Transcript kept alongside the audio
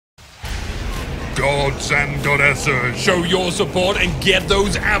Gods and goddesses, show your support and get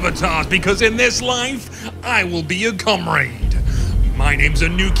those avatars, because in this life, I will be your comrade. My name's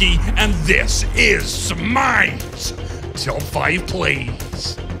Anuki, and this is SMITE! Top 5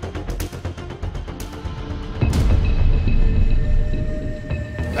 plays.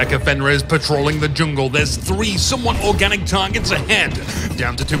 Eka Fenrir is patrolling the jungle. There's 3 somewhat organic targets ahead.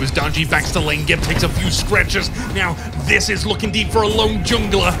 Down to 2 as Darji backs the lane. Geb takes a few scratches. Now, this is looking deep for a lone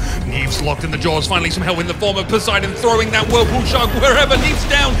jungler. Neve's locked in the jaws. Finally, some help in the form of Poseidon throwing that whirlpool shark wherever. Neve's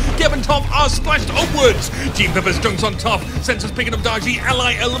down. Geb and Top are splashed upwards. Team Pepper's junks on top. Sensors picking up Darji.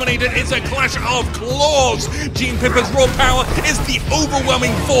 Ally eliminated. It's a clash of claws. Team Pepper's raw power is the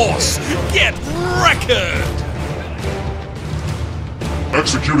overwhelming force. Get record!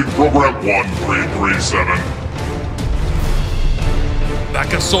 Executing Program 1337.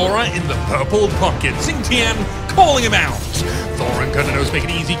 Bakasora in the purple pocket. Xingtian calling him out. Thor and Kurnanos make an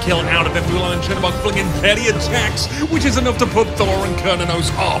easy kill out of him. Mulan and Chernobog flinging petty attacks, which is enough to put Thor and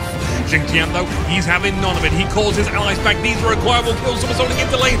Kurnanos off. Xingtian, though, he's having none of it. He calls his allies back. These are requireable kills. Someone's holding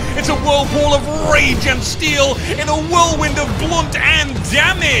into lane. It's a whirlpool of rage and steel in a whirlwind of blunt and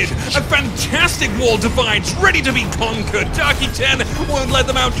damage. A fantastic wall divides, ready to be conquered. Darky 10 won't let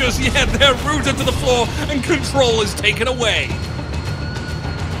them out just yet. They're rooted to the floor, and control is taken away.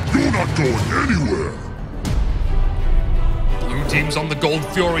 You're not going anywhere. Blue team's on the Gold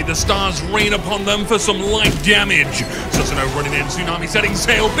Fury. The stars rain upon them for some light damage. Susanoo running in, Tsunami setting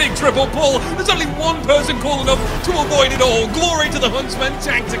sail, big triple pull. There's only one person cool enough to avoid it all. Glory to the Huntsman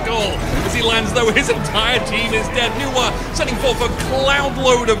Tactical. As he lands, though, his entire team is dead. Nuwa setting forth a cloud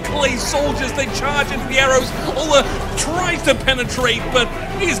load of clay soldiers. They charge into the arrows. Ola tries to penetrate, but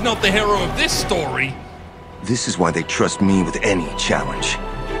he's not the hero of this story. This is why they trust me with any challenge.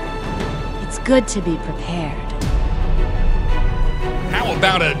 It's good to be prepared. How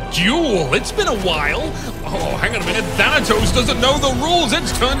about a duel? It's been a while. Oh, hang on a minute. Thanatos doesn't know the rules.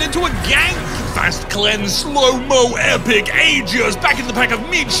 It's turned into a gang. Fast cleanse, slow-mo, epic, Aegis, back into the pack of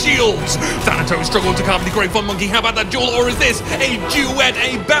mid-shields. Thanatos struggled to carve the Great Fun Monkey. How about that duel? Or is this a duet,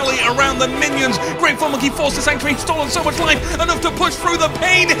 a belly around the minions? Great Fun Monkey forced the Sanctuary, stolen so much life, enough to push through the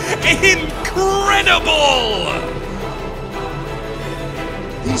pain. Incredible!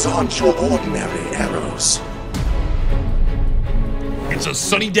 These aren't your ordinary arrows. It's a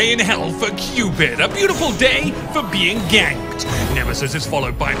sunny day in hell for Cupid, a beautiful day for being ganked. Nemesis is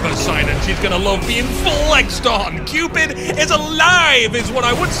followed by Poseidon. She's gonna love being flexed on. Cupid is alive, is what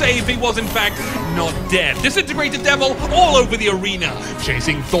I would say if he was in fact not dead. Disintegrated devil all over the arena.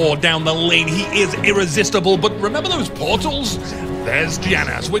 Chasing Thor down the lane, he is irresistible, but remember those portals? There's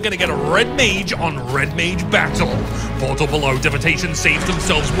Janus. We're gonna get a red mage on red mage battle. Portal below, Devitation saves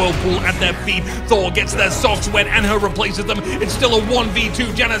themselves, whirlpool at their feet. Thor gets their socks wet and her replaces them. It's still a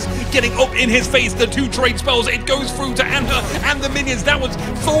 1v2. Janus getting up in his face. The 2 trade spells. It goes through to Anher and the minions. That was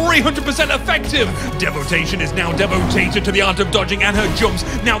 300% effective. Devotation is now devoted to the art of dodging and her jumps.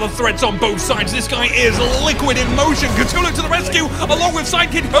 Now the threats on both sides. This guy is liquid in motion. Cthulhu to the rescue, along with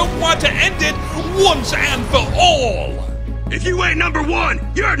Sidekick Hope to end it once and for all. If you ain't number 1,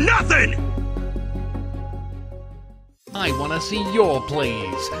 you're nothing! I want to see your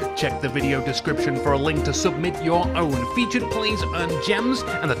plays. Check the video description for a link to submit your own. Featured plays earn gems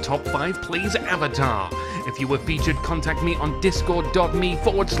and the top 5 plays avatar. If you were featured, contact me on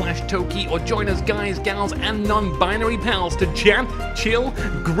discord.me/Toki or join us guys, gals, and non-binary pals to chat, chill,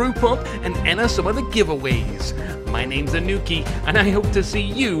 group up, and enter some of the giveaways. My name's Anuki, and I hope to see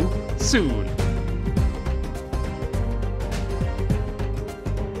you soon.